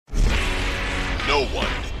No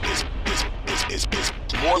one is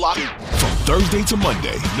more locked in. From Thursday to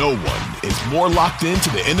Monday, no one is more locked into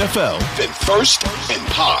the NFL than First and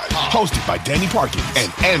Pod. Hosted by Danny Parkins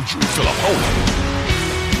and Andrew Filipponi.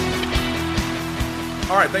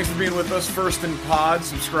 All right, thanks for being with us. First and Pod,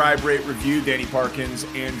 subscribe, rate, review. Danny Parkins,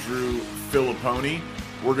 Andrew Filipponi.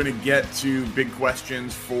 We're going to get to big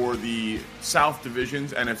questions for the South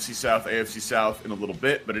divisions, NFC South, AFC South in a little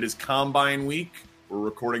bit, but it is Combine Week. We're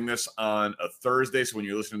recording this on a Thursday, so when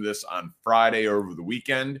you're listening to this on Friday or over the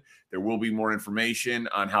weekend, there will be more information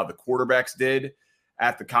on how the quarterbacks did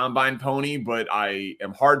at the Combine Pony, but I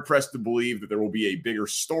am hard-pressed to believe that there will be a bigger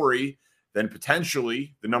story than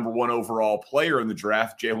potentially the number one overall player in the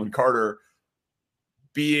draft, Jalen Carter,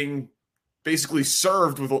 being basically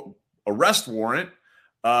served with an arrest warrant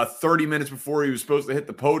 30 minutes before he was supposed to hit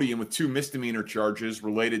the podium with 2 misdemeanor charges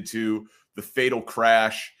related to the fatal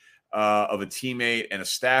crash of a teammate and a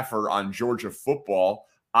staffer on Georgia football.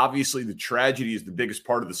 Obviously, the tragedy is the biggest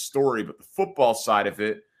part of the story, but the football side of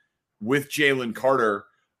it with Jalen Carter,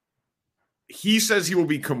 he says he will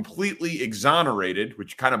be completely exonerated,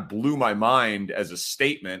 which kind of blew my mind as a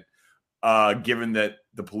statement, given that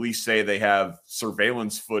the police say they have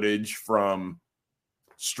surveillance footage from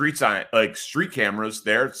street cameras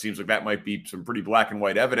there. It seems like that might be some pretty black and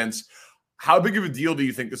white evidence. How big of a deal do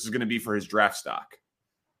you think this is going to be for his draft stock?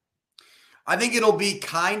 I think it'll be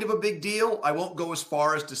kind of a big deal. I won't go as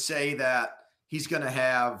far as to say that he's going to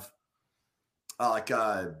have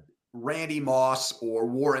Randy Moss or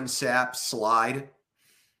Warren Sapp slide.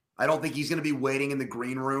 I don't think he's going to be waiting in the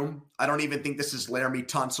green room. I don't even think this is Laramie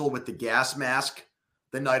Tunsil with the gas mask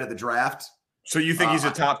the night of the draft. So you think he's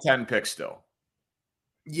a top 10 pick still?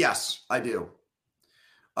 Yes, I do.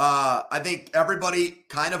 I think everybody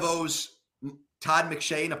kind of owes Todd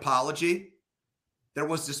McShay an apology. There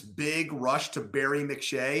was this big rush to bury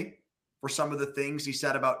McShay for some of the things he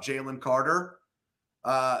said about Jalen Carter.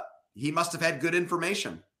 He must have had good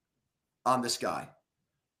information on this guy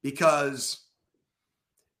because,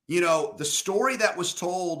 the story that was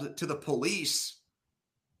told to the police,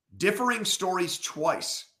 differing stories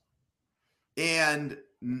twice. And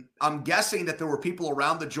I'm guessing that there were people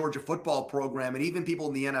around the Georgia football program and even people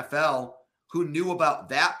in the NFL who knew about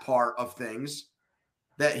that part of things,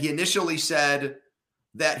 that he initially said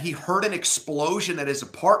that he heard an explosion at his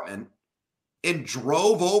apartment and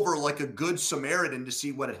drove over like a good Samaritan to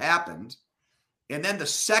see what had happened. And then the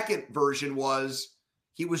second version was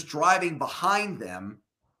he was driving behind them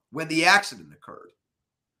when the accident occurred.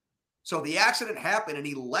 So the accident happened and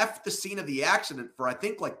he left the scene of the accident for, I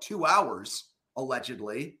think, like 2 hours,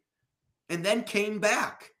 allegedly, and then came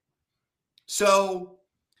back. So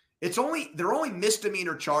they're only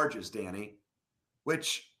misdemeanor charges, Danny,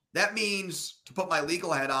 which that means, to put my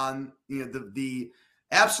legal hat on, the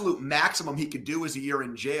absolute maximum he could do is a year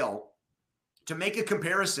in jail. To make a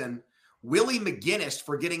comparison, Willie McGinnis,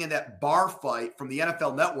 for getting in that bar fight from the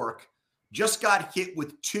NFL Network, just got hit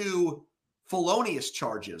with 2 felonious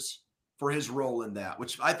charges for his role in that,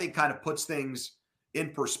 which I think kind of puts things in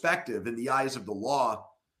perspective in the eyes of the law,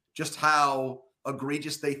 just how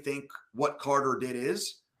egregious they think what Carter did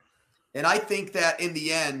is. And I think that in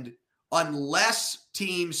the end, unless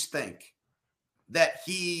teams think that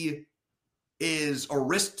he is a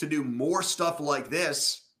risk to do more stuff like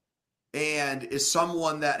this and is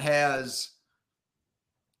someone that has,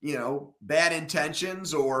 bad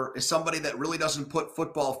intentions, or is somebody that really doesn't put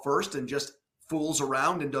football first and just fools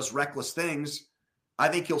around and does reckless things, I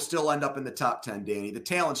think he'll still end up in the top 10, Danny. The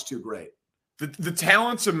talent's too great. The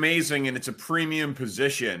talent's amazing, and it's a premium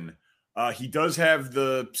position. He does have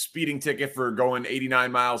the speeding ticket for going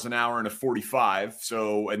 89 miles an hour in a 45.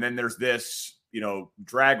 So, and then there's this,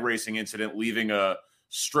 drag racing incident, leaving a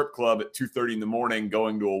strip club at 2:30 in the morning,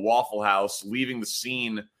 going to a Waffle House, leaving the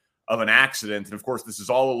scene of an accident. And of course, this is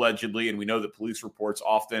all allegedly, and we know that police reports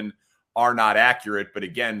often are not accurate. But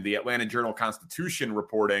again, the Atlanta Journal-Constitution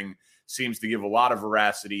reporting seems to give a lot of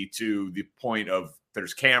veracity to the point of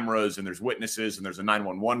there's cameras and there's witnesses and there's a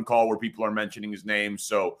 911 call where people are mentioning his name.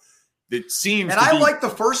 So it seems. And I like the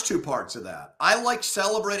first 2 parts of that. I like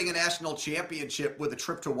celebrating a national championship with a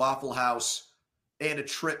trip to Waffle House and a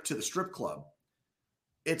trip to the strip club.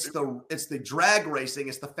 It's the drag racing.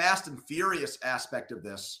 It's the Fast and Furious aspect of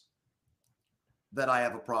this that I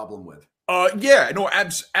have a problem with.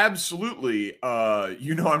 Absolutely.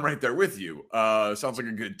 I'm right there with you. Sounds like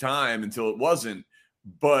a good time until it wasn't.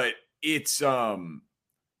 But it's the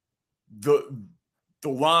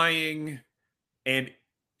lying, and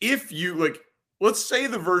if you let's say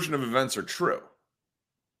the version of events are true.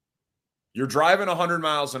 You're driving 100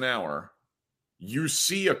 miles an hour. You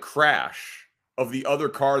see a crash of the other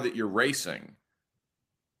car that you're racing.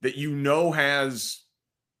 that has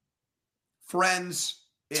friends,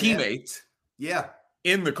 teammates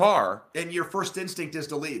in the car, and your first instinct is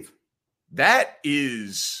to leave. That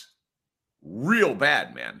is real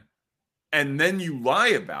bad, man. And then you lie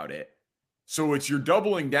about it. So you're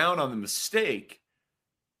doubling down on the mistake.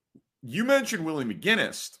 You mentioned Willie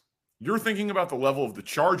McGinnis. You're thinking about the level of the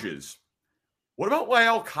charges. What about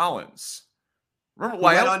La'el Collins? Remember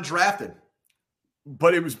La'el went undrafted.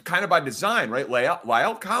 But it was kind of by design, right?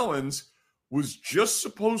 La'el Collins was just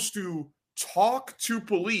supposed to talk to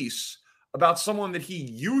police about someone that he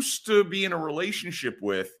used to be in a relationship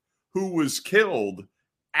with who was killed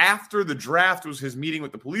after the draft was his meeting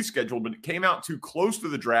with the police scheduled, but it came out too close to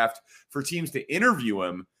the draft for teams to interview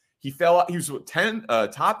him. He fell out. He was a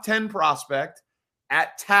top 10 prospect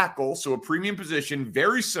at tackle, so a premium position,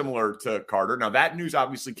 very similar to Carter. Now, that news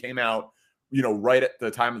obviously came out, right at the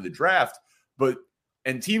time of the draft,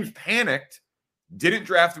 and teams panicked, didn't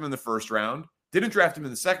draft him in the first round, didn't draft him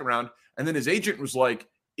in the second round, and then his agent was like,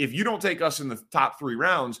 if you don't take us in the top 3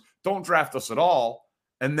 rounds, don't draft us at all.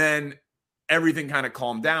 And then everything kind of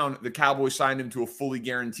calmed down. The Cowboys signed him to a fully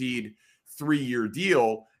guaranteed 3-year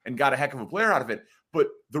deal and got a heck of a player out of it. But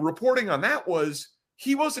the reporting on that was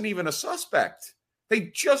he wasn't even a suspect.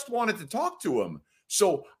 They just wanted to talk to him.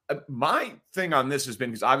 So my thing on this has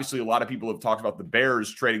been, because obviously a lot of people have talked about the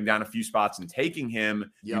Bears trading down a few spots and taking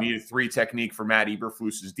him. Yep. You needed 3 technique for Matt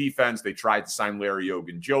Eberflus's defense. They tried to sign Larry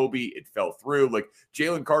Ogunjobi. It fell through. Like,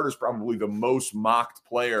 Jalen Carter's probably the most mocked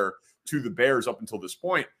player to the Bears up until this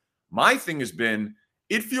point. My thing has been,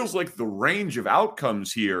 it feels like the range of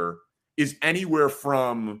outcomes here is anywhere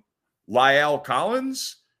from La'el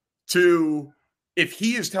Collins to, if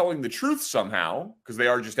he is telling the truth somehow, because they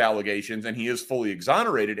are just allegations and he is fully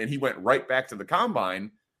exonerated and he went right back to the combine,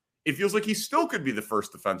 it feels like he still could be the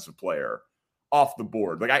first defensive player off the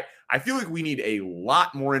board. Like, I feel like we need a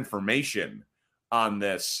lot more information on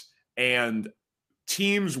this, and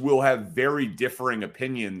teams will have very differing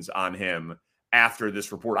opinions on him after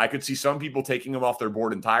this report. I could see some people taking him off their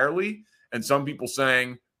board entirely and some people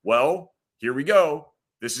saying, well, here we go.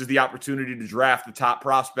 This is the opportunity to draft the top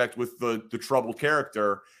prospect with the troubled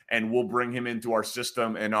character, and we'll bring him into our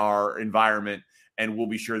system and our environment, and we'll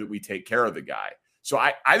be sure that we take care of the guy. So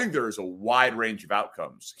I think there is a wide range of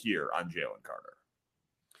outcomes here on Jalen Carter.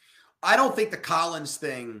 I don't think the Collins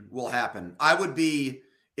thing will happen. We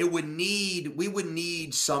would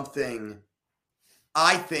need something,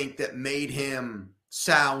 I think, that made him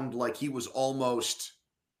sound like he was almost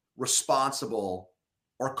responsible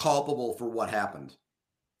or culpable for what happened,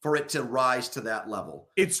 for it to rise to that level.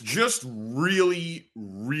 It's just really,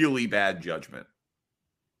 really bad judgment.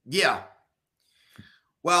 Yeah.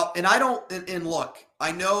 Well, and look,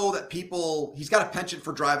 I know that he's got a penchant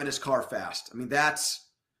for driving his car fast. I mean, that's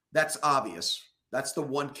obvious. That's the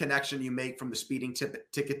one connection you make from the speeding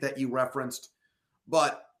ticket that you referenced.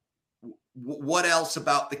 But what else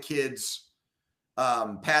about the kid's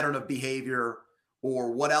pattern of behavior,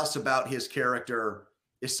 or what else about his character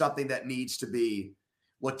is something that needs to be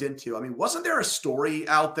looked into? I mean, wasn't there a story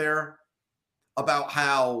out there about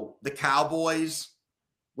how the Cowboys,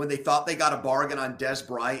 when they thought they got a bargain on Des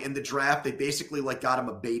Bryant in the draft, they basically got him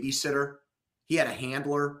a babysitter? He had a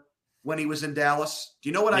handler when he was in Dallas. Do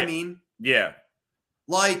you know what I mean? Yeah.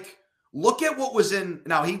 Look at what was in.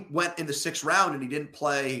 Now, he went in the 6th round and he didn't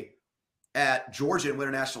play at Georgia and win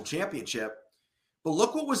a national championship. But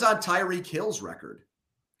look what was on Tyreek Hill's record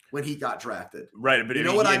when he got drafted. Right, but you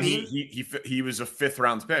know what I mean? He was a 5th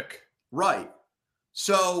round pick. Right.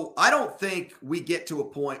 So I don't think we get to a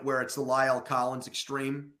point where it's the La'el Collins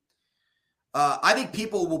extreme. I think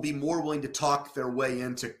people will be more willing to talk their way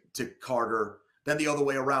into Carter than the other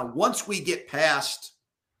way around. Once we get past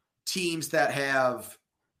teams that have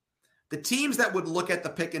the teams that would look at the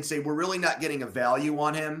pick and say, we're really not getting a value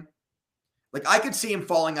on him. Like, I could see him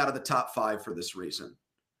falling out of the top 5 for this reason.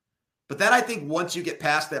 But then I think once you get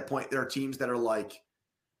past that point, there are teams that are like,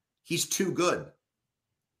 he's too good.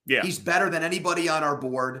 Yeah. He's better than anybody on our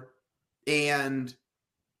board. And,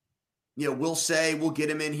 we'll say we'll get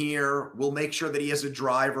him in here. We'll make sure that he has a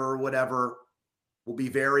driver or whatever. We'll be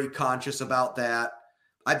very conscious about that.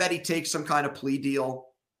 I bet he takes some kind of plea deal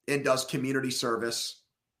and does community service,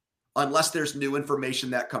 unless there's new information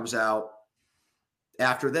that comes out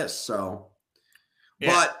after this. So,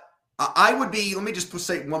 yeah. But I would be, let me just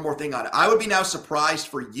say one more thing on it. I would be now surprised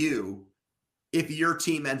for you if your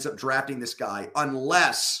team ends up drafting this guy,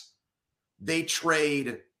 unless they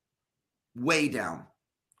trade way down,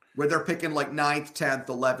 where they're picking 9th, 10th,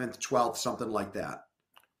 11th, 12th, something like that.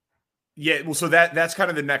 Yeah, well, so that's kind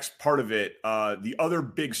of the next part of it. The other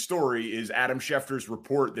big story is Adam Schefter's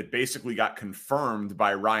report that basically got confirmed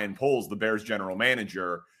by Ryan Poles, the Bears general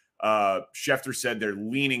manager. Schefter said they're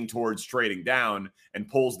leaning towards trading down, and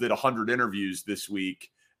Poles did 100 interviews this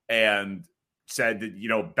week and said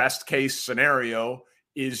that, best case scenario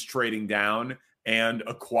is trading down and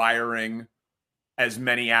acquiring as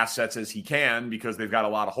many assets as he can because they've got a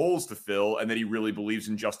lot of holes to fill, and that he really believes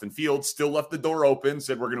in Justin Fields. Still left the door open,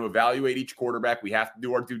 said we're going to evaluate each quarterback. We have to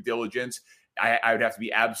do our due diligence. I would have to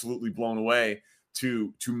be absolutely blown away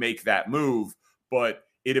to make that move. But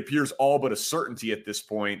it appears all but a certainty at this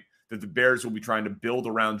point that the Bears will be trying to build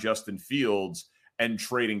around Justin Fields and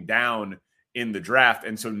trading down in the draft.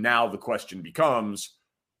 And so now the question becomes,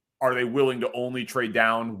 are they willing to only trade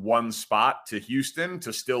down one spot to Houston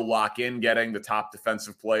to still lock in getting the top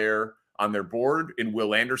defensive player on their board in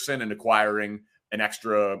Will Anderson and acquiring an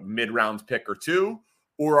extra mid-round pick or two?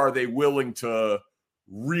 Or are they willing to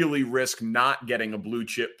really risk not getting a blue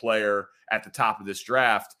chip player at the top of this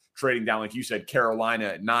draft, trading down, like you said, Carolina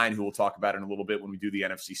at 9, who we'll talk about in a little bit when we do the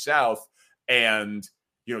NFC South, and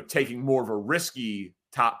taking more of a risky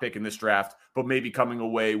top pick in this draft, but maybe coming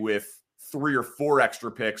away with 3 or 4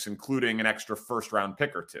 extra picks, including an extra first-round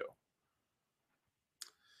pick or 2?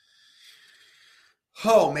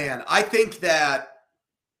 Oh, man. I think that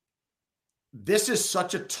this is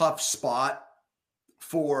such a tough spot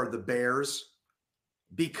for the Bears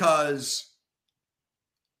because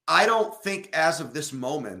I don't think as of this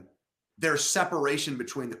moment there's separation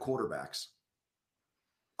between the quarterbacks.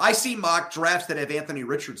 I see mock drafts that have Anthony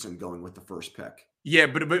Richardson going with the first pick. Yeah,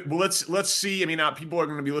 but let's see. I mean, people are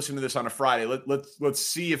going to be listening to this on a Friday. Let's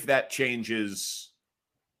see if that changes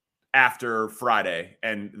after Friday.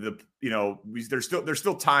 And there's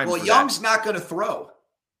still time. Well, Young's not going to throw.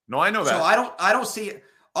 No, I know that. So I don't see it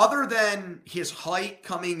other than his height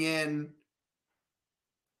coming in.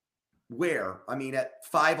 Where? I mean, at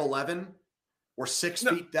 5'11" or 6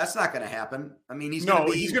 feet, that's not going to happen. I mean, he's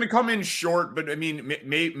going to come in short, but I mean,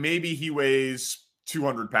 maybe he weighs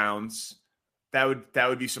 200 pounds. That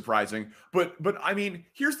would be surprising. But I mean,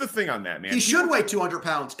 here's the thing on that, man. He should weigh 200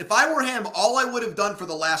 pounds. If I were him, all I would have done for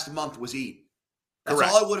the last month was eat. That's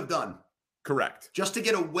Correct. all I would have done. Correct. Just to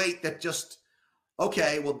get a weight that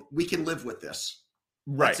okay, well, we can live with this.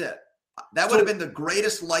 Right. That's it. That would have been the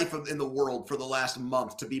greatest life in the world for the last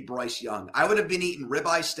month to be Bryce Young. I would have been eating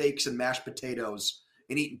ribeye steaks and mashed potatoes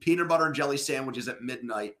and eating peanut butter and jelly sandwiches at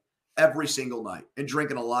midnight every single night and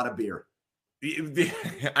drinking a lot of beer.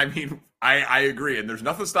 I mean, I agree. And there's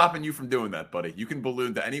nothing stopping you from doing that, buddy. You can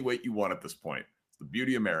balloon to any weight you want at this point. It's the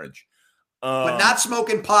beauty of marriage. But not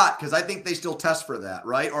smoking pot, because I think they still test for that,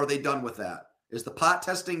 right? Or are they done with that? Is the pot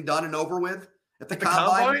testing done and over with at the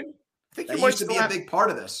combine? I think that used to be a big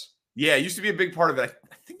part of this. Yeah, it used to be a big part of it.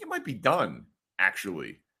 I think it might be done,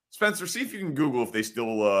 actually. Spencer, see if you can Google if they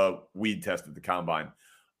still weed test at the combine.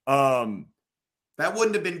 That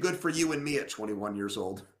wouldn't have been good for you and me at 21 years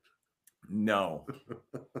old. No,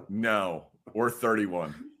 or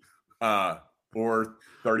 31, or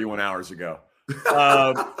 31 hours ago.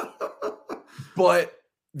 But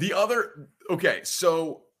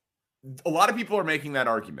so a lot of people are making that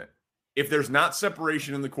argument. If there's not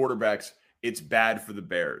separation in the quarterbacks, it's bad for the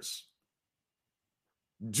Bears.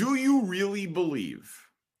 Do you really believe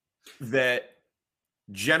that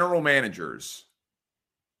general managers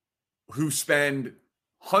who spend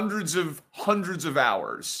hundreds of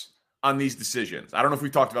hours on these decisions, I don't know if we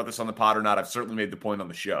talked about this on the pod or not, I've certainly made the point on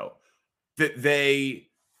the show, that they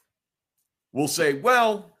will say,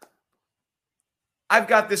 well, I've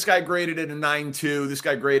got this guy graded at a 9.2, this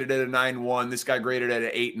guy graded at a 9.1, this guy graded at an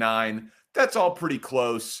 8.9. That's all pretty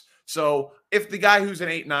close. So if the guy who's an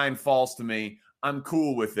 8.9 falls to me, I'm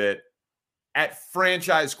cool with it. At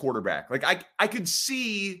franchise quarterback, like I could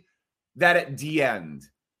see that at D end.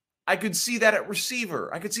 I could see that at receiver.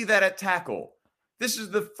 I could see that at tackle. This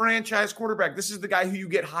is the franchise quarterback. This is the guy who you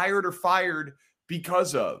get hired or fired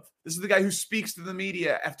because of. This is the guy who speaks to the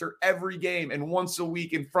media after every game and once a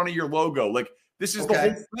week in front of your logo. Like, this is the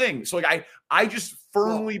whole thing. So like I just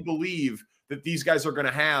firmly believe that these guys are going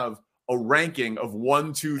to have a ranking of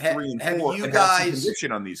 1, 2, 3, and 4. You guys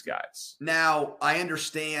conviction on these guys. Now, I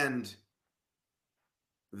understand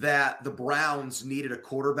that the Browns needed a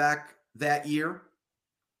quarterback that year,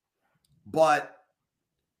 but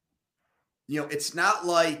it's not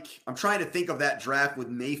like I'm trying to think of that draft with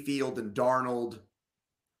Mayfield and Darnold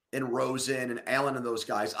and Rosen and Allen and those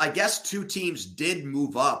guys. I guess 2 teams did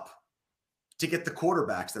move up to get the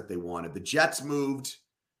quarterbacks that they wanted. The Jets moved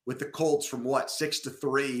with the Colts from 6 to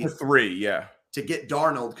 3. 3, yeah. To get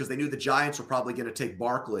Darnold because they knew the Giants were probably going to take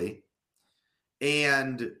Barkley.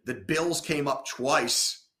 and the Bills came up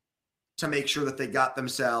twice to make sure that they got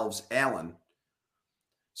themselves Allen.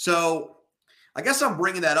 So I guess I'm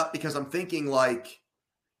bringing that up because I'm thinking, like,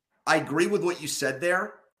 I agree with what you said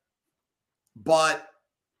there, but,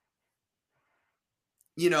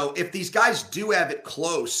 you know, if these guys do have it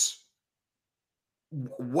close,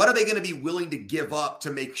 what are they going to be willing to give up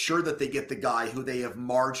to make sure that they get the guy who they have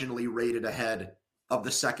marginally rated ahead of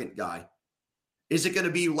the second guy? Is it going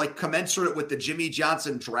to be like commensurate with the Jimmy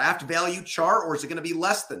Johnson draft value chart, or is it going to be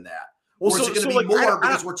less than that? Or is it going to be more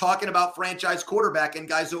because we're talking about franchise quarterback and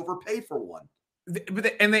guys overpay for one?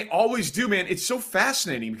 And they always do, man. It's so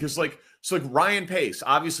fascinating because, like, so like Ryan Pace,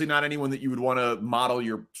 obviously not anyone that you would want to model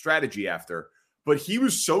your strategy after, but he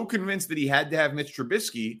was so convinced that he had to have Mitch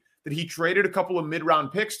Trubisky that he traded a couple of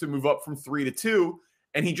mid-round picks to move up from 3 to 2,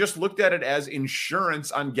 and he just looked at it as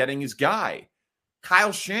insurance on getting his guy.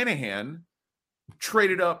 Kyle Shanahan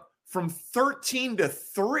traded up from 13 to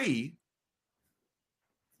 3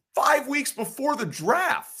 5 weeks before the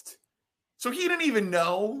draft. So he didn't even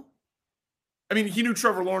know. I mean, he knew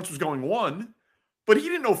Trevor Lawrence was going 1, but he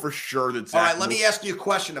didn't know for sure that Zach. All right, let me ask you a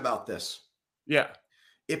question about this. Yeah.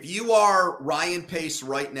 If you are Ryan Pace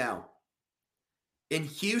right now, and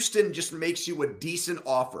Houston just makes you a decent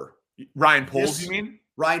offer. Ryan Poles, you mean?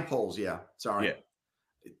 Ryan Poles, yeah. Sorry. Yeah.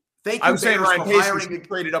 Thank you, I was saying Ryan Pace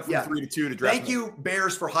traded up from 3 to 2 to draft. Thank you,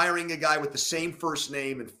 Bears, for hiring a guy with the same first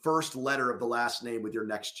name and first letter of the last name with your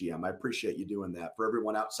next GM. I appreciate you doing that for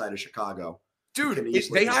everyone outside of Chicago. Dude,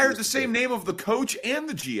 they hired the same name of the coach and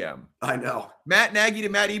the GM. I know. Matt Nagy to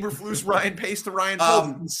Matt Eberflus, Ryan Pace to Ryan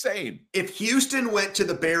Poles. Insane. If Houston went to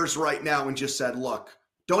the Bears right now and just said, look,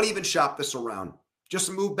 don't even shop this around.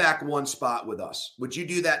 Just move back one spot with us. Would you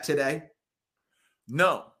do that today?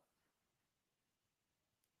 No.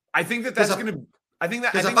 I think that's going to. I think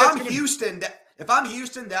that. Because if I'm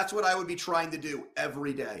Houston, that's what I would be trying to do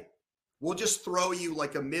every day. We'll just throw you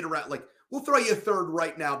like a mid-round, like we'll throw you a third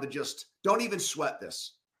right now to just don't even sweat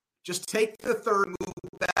this. Just take the third, move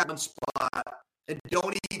back one spot, and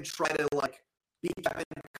don't even try to like be Kevin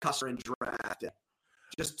Custner and draft it.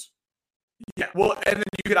 Just. Yeah, well, and then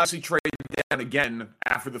you could obviously trade down again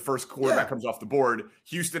after the first quarterback comes off the board.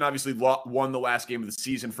 Houston obviously won the last game of the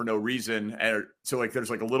season for no reason, and so like there's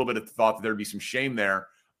like a little bit of thought that there'd be some shame there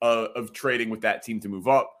of trading with that team to move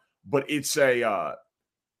up. But it's the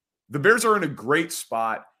Bears are in a great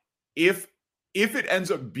spot if it ends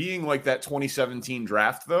up being like that 2017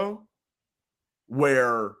 draft though,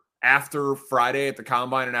 where after Friday at the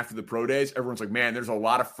combine and after the pro days, everyone's like, man, there's a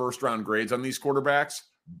lot of first round grades on these quarterbacks,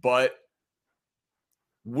 but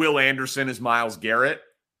Will Anderson is Myles Garrett.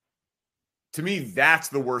 To me, that's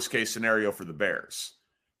the worst case scenario for the Bears.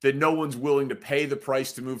 That no one's willing to pay the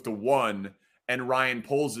price to move to 1, and Ryan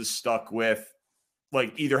Poles is stuck with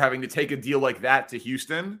like either having to take a deal like that to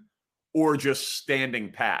Houston or just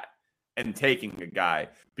standing pat and taking a guy.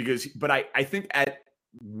 But I think at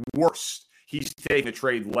worst, he's taking a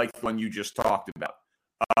trade like the one you just talked about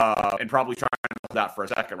and probably trying to hold out for a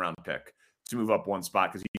second round pick to move up one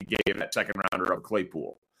spot because he gave that second rounder of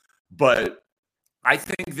Claypool. But I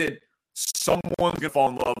think that someone's going to fall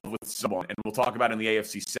in love with someone, and we'll talk about in the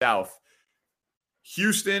AFC South.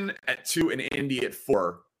 Houston at 2 and Indy at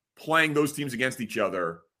 4, playing those teams against each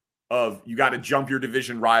other of you got to jump your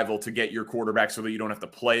division rival to get your quarterback so that you don't have to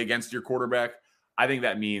play against your quarterback. I think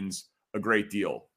that means a great deal